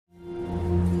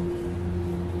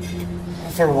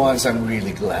For once, I'm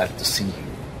really glad to see you.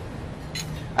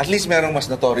 At least merong mas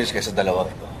notorious kaysa dalawang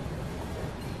ito.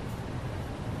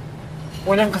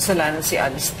 Walang kasalanan si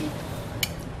Alice dito.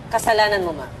 Kasalanan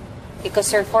mo, ma.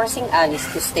 Because you're forcing Alice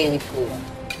to stay with you.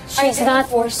 She's not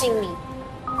forcing me.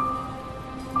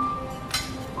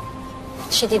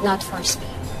 She did not force me.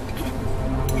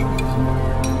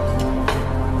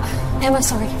 Emma,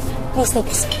 sorry. Please take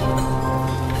a seat.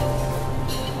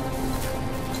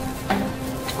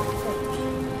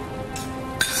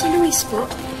 Si Luis po?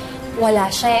 Wala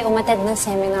siya eh. Umattend ng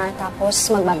seminar tapos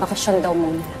magbabakasyon daw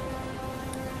muna.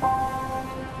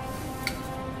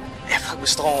 Eva,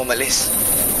 gusto kong umalis.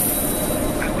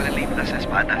 Wala late na sa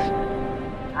espadas.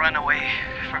 Run away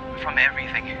from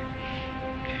everything.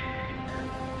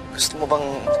 Gusto mo bang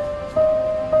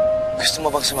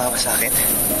sumama sa akin?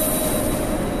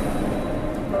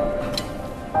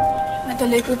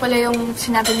 Natuloy po pala yung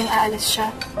sinabi niyang aalis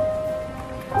siya.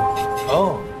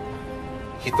 Oh.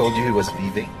 He told you he was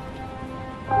leaving?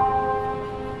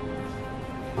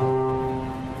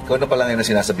 Ikaw na pala ngayon na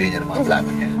sinasabihin niya ng mga plano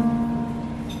niya.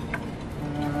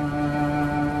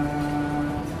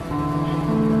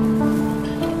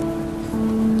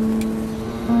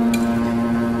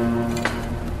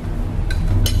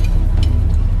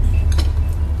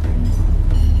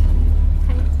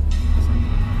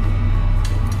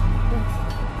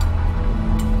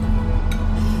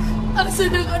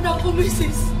 Asan ang anak ko,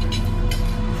 Mrs.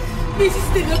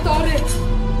 Dela Torres?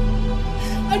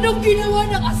 Anong ginawa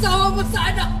ng asawa mo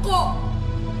sa anak ko?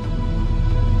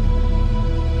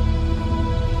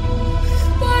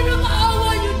 Parang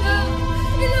aawa niyo na!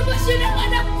 Ilabas niyo ng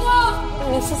anak ko!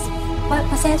 Mrs.,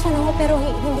 pasensya na ako pero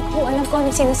hindi ko alam kung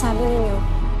anong sinasabi ninyo.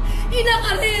 Ina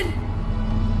ka rin!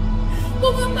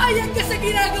 Pumapayag ka sa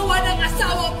ginagawa ng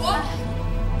asawa mo?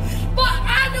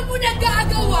 Paano mo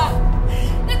nagagawa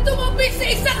na tumabi sa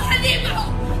isang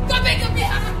halimaw? Gabi-gabi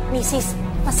ha! Mrs.,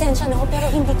 pasensya na ako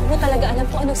pero hindi ko talaga alam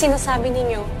kung anong sinasabi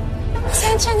ninyo.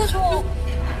 Pasensya na ako.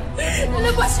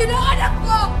 Nalabas yun ang anak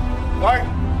ko! Guard!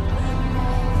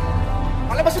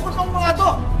 Palabasin mo itong mga to!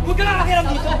 Huwag ka nakakiram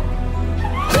dito!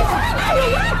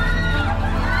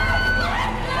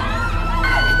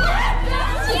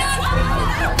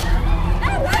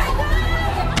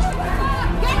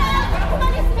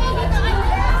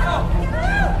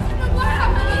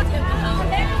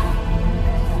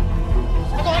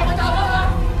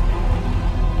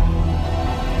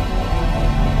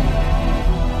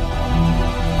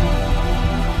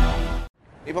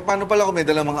 Paano pala kung may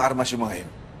dalang mga armas yung mga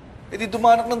yun? E di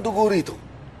dumanak ng dugo rito.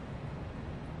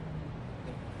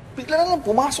 Bigla na lang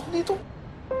pumasok dito.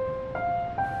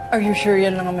 Are you sure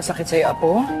yan lang ang masakit sa'yo,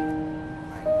 Apo?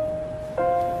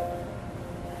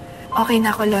 Okay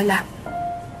na ako, Lola.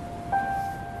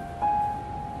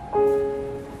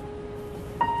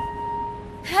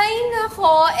 Hay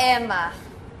nako, Emma.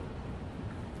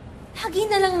 Lagi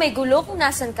na lang may gulo kung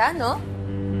nasan ka, no?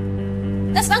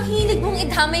 Tas ang hilig mong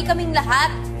idamay kaming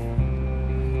lahat.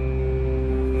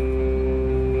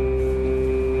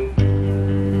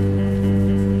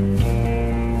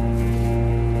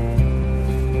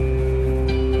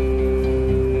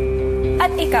 At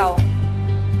ikaw,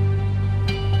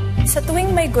 sa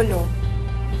tuwing may gulo,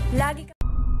 lagi ka